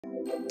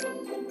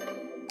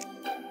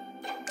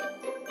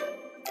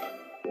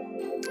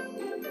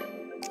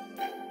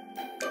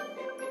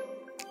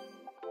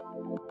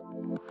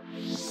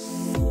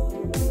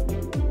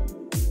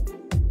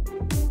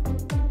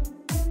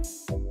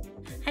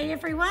Hey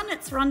everyone,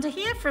 it's Rhonda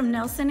here from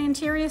Nelson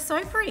Interior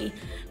Soapery.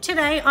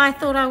 Today I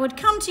thought I would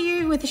come to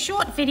you with a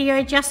short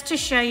video just to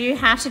show you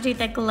how to do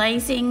the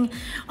glazing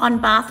on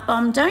bath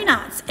bomb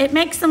donuts. It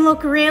makes them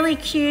look really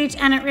cute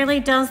and it really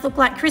does look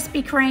like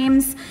Krispy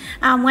Kremes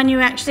when you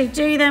actually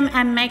do them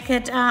and make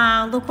it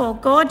look all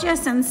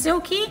gorgeous and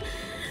silky.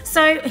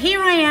 So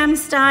here I am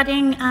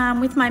starting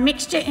with my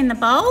mixture in the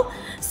bowl.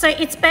 So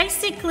it's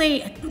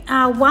basically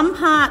 1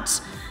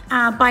 part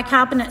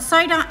bicarbonate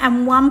soda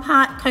and 1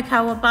 part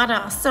cocoa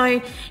butter.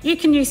 So you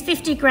can use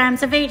 50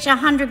 grams of each,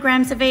 100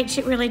 grams of each.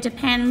 It really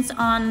depends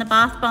on the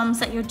bath bombs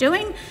that you're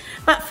doing.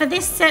 But for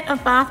this set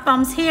of bath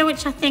bombs here,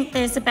 which I think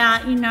there's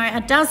about,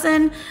 a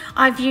dozen,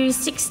 I've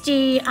used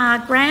 60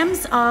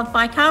 grams of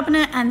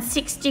bicarbonate and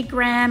 60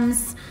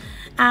 grams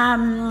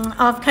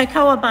of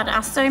cocoa butter.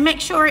 So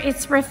make sure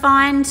it's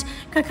refined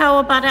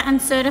cocoa butter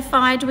and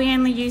certified. We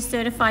only use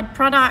certified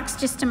products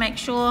just to make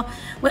sure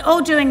we're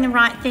all doing the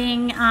right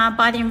thing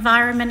by the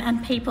environment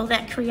and people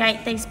that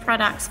create these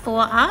products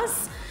for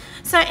us.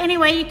 So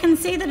anyway, you can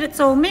see that it's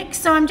all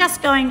mixed. So I'm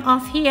just going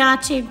off here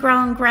to go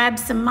and grab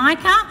some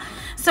mica.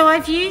 So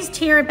I've used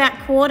here about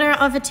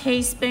 1/4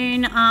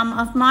 teaspoon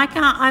of mica.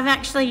 I'm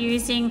actually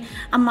using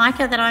a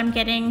mica that I'm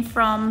getting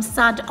from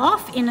Sud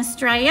Off in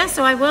Australia.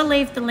 So I will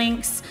leave the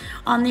links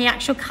on the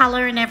actual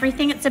colour and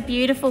everything. It's a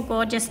beautiful,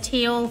 gorgeous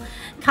teal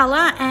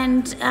colour.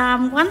 And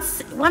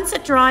once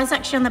it dries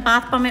actually on the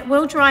bath bomb, it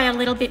will dry a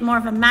little bit more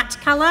of a matte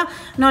colour,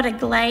 not a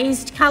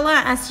glazed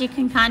colour, as you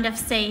can kind of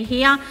see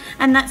here.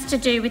 And that's to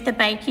do with the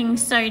baking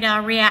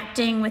soda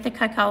reacting with the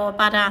cocoa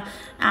butter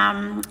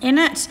in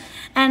it.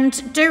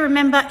 And do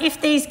remember,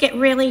 if these get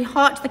really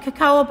hot, the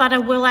cocoa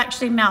butter will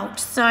actually melt.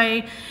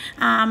 So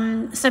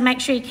make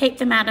sure you keep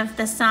them out of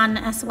the sun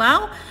as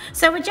well.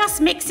 So we're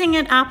just mixing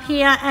it up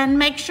here and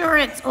make sure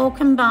it's all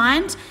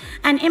combined.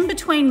 And in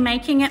between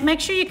making it,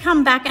 make sure you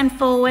come back and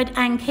forward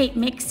and keep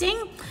mixing.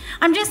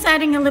 I'm just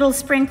adding a little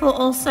sprinkle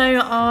also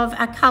of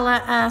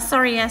a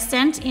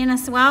scent in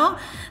as well.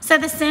 So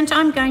the scent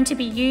I'm going to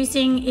be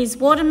using is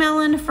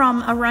watermelon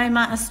from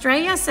Aroma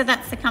Australia. So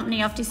that's the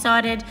company I've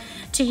decided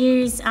to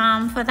use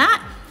for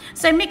that.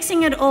 So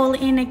mixing it all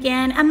in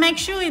again, and make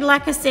sure,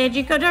 like I said,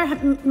 you've got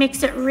to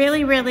mix it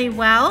really, really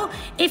well.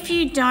 If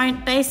you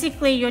don't,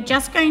 basically you're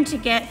just going to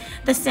get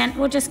the scent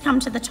will just come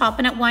to the top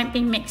and it won't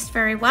be mixed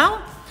very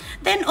well.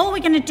 Then all we're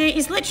going to do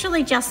is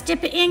literally just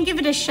dip it in, give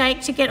it a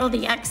shake to get all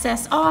the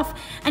excess off,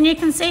 and you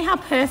can see how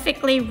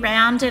perfectly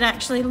round it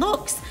actually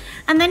looks.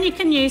 And then you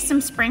can use some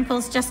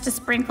sprinkles just to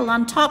sprinkle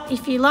on top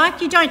if you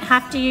like. You don't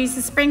have to use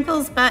the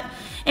sprinkles, but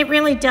it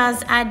really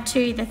does add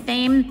to the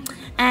theme.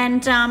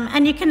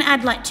 And you can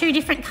add like 2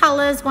 different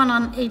colours, 1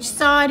 on each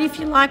side if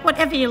you like,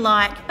 whatever you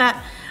like. But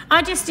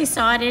I just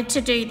decided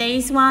to do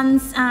these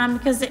ones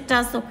because it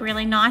does look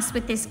really nice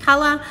with this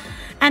colour.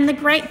 And the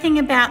great thing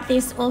about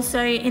this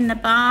also in the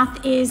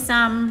bath is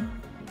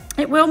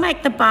it will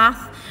make the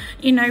bath,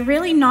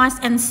 really nice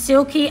and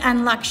silky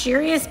and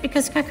luxurious,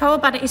 because cocoa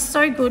butter is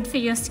so good for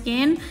your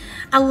skin,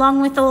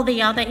 along with all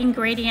the other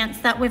ingredients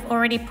that we've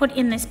already put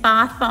in this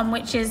bath bomb,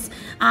 which is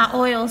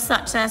oils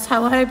such as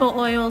jojoba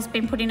oils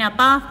been put in our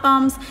bath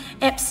bombs,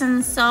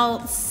 Epsom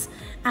salts.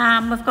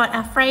 We've got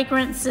our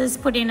fragrances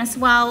put in as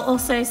well,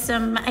 also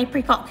some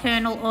apricot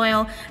kernal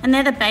oil, and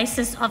they're the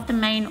basis of the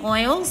main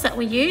oils that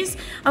we use.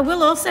 I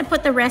will also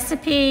put the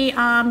recipe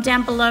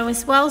down below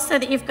as well, so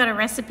that you've got a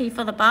recipe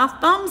for the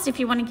bath bombs if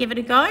you want to give it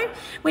a go.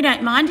 We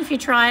don't mind if you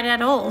try it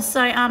at all,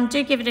 so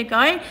do give it a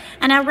go.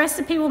 And our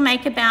recipe will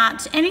make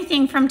about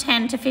anything from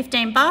 10 to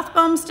 15 bath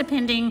bombs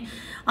depending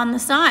on the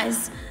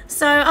size.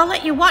 So I'll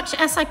let you watch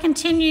as I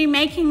continue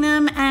making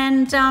them,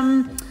 and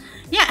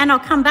and I'll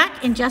come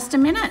back in just a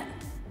minute.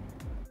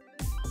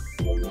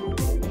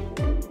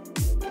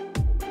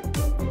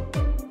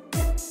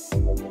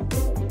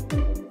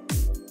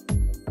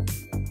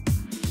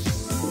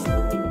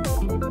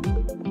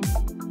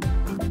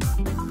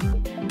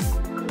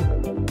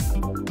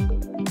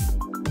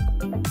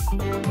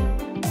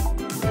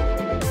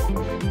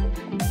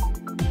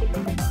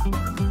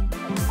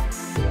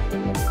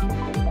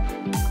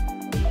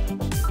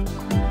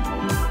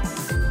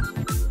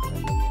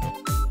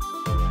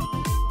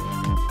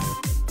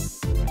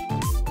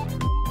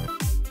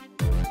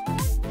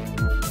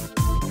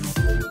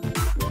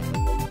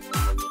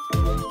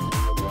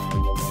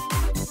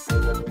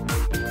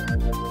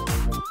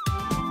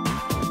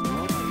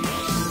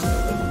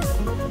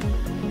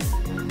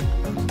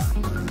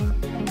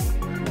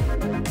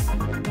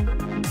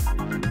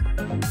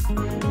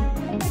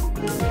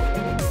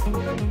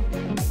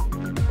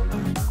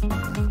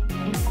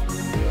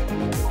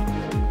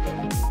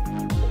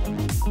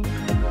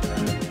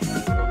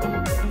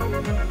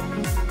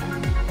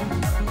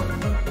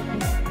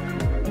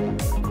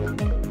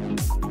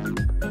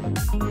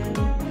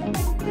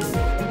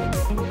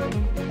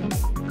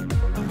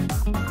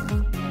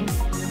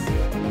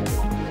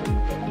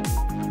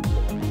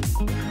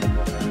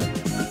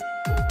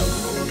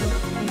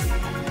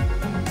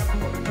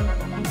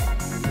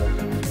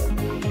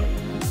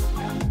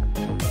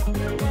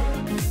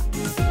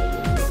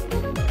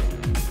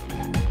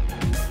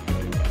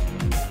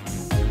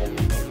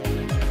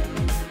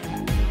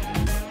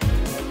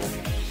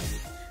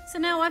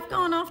 I've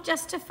gone off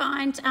just to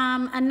find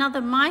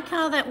another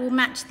mica that will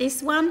match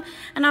this one,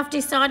 and I've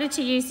decided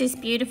to use this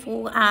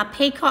beautiful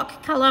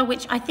peacock colour,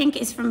 which I think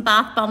is from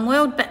Bath Bomb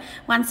World, but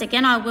once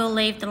again I will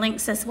leave the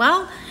links as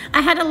well.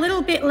 I had a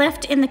little bit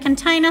left in the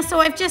container, so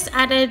I've just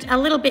added a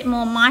little bit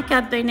more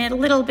mica, been a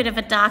little bit of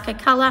a darker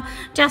colour,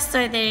 just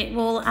so that it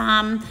will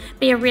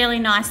be a really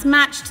nice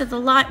match to the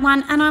light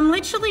one, and I'm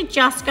literally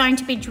just going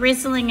to be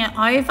drizzling it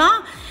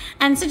over.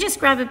 And so just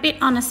grab a bit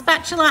on a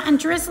spatula and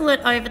drizzle it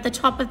over the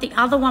top of the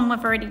other one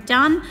we've already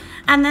done.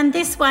 And then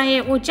this way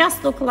it will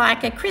just look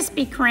like a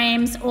Krispy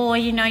Kreme's, or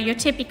you know, your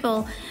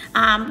typical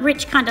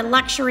rich kind of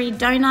luxury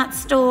donut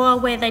store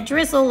where they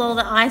drizzle all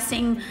the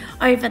icing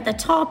over the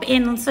top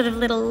in sort of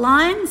little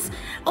lines.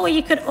 Or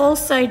you could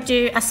also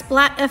do a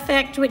splat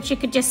effect, which you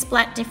could just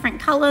splat different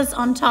colors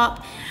on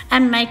top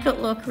and make it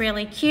look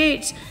really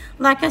cute.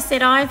 Like I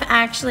said, I've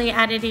actually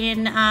added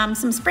in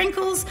some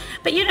sprinkles,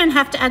 but you don't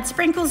have to add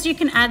sprinkles. You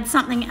can add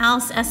something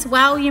else as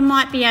well. You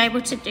might be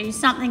able to do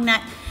something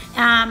that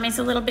is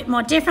a little bit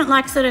more different,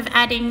 like sort of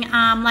adding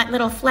like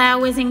little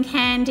flowers in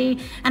candy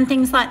and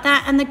things like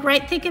that. And the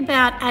great thing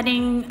about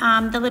adding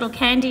the little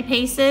candy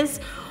pieces,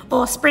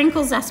 or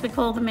sprinkles as we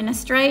call them in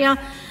Australia,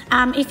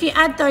 if you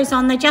add those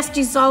on, they just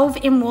dissolve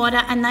in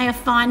water and they are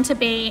fine to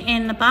be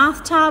in the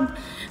bathtub.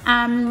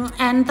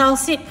 And they'll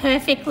sit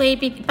perfectly,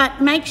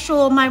 but make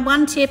sure, my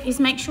one tip is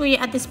make sure you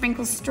add the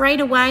sprinkles straight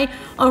away,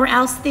 or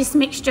else this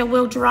mixture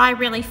will dry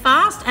really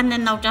fast and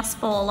then they'll just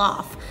fall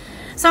off.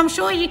 So I'm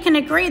sure you can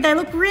agree they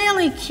look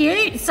really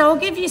cute. So I'll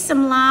give you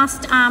some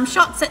last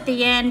shots at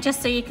the end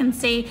just so you can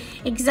see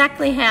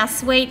exactly how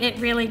sweet it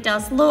really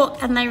does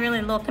look, and they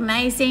really look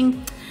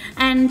amazing.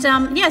 And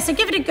yeah, so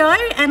give it a go,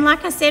 and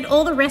like I said,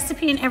 all the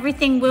recipe and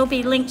everything will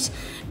be linked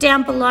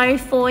down below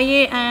for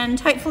you, and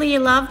hopefully you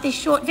love this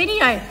short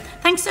video.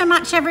 Thanks so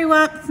much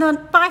everyone.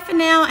 Bye for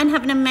now, and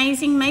have an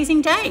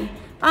amazing day.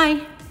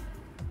 Bye.